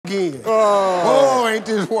again. Oh, ain't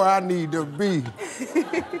this where I need to be?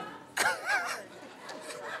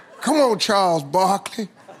 Come on, Charles Barkley.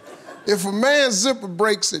 If a man's zipper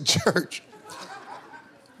breaks at church,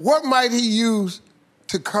 what might he use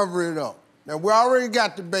to cover it up? Now, we already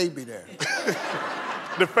got the baby there.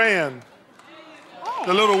 The fan.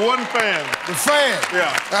 The little wooden fan. The fan.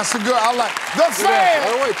 Yeah. That's a good, I like, the fan!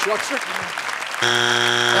 By the way, Chuckster.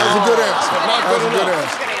 That was a good answer. Not That was good a good enough.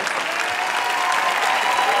 answer.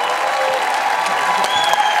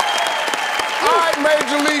 All right,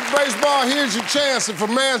 Major League Baseball, here's your chance. If a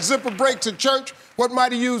man's zipper breaks at church, what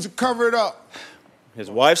might he use to cover it up? His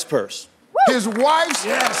wife's purse. His wife's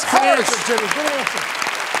Yes, purse. good answer, Jimmy. Good answer.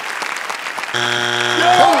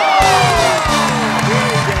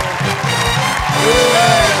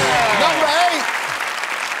 Number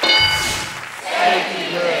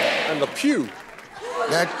 8. And the pew.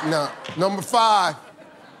 Number 5.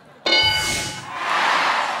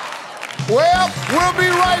 Well, we'll be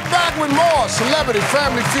right back with more Celebrity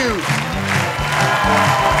Family Feud.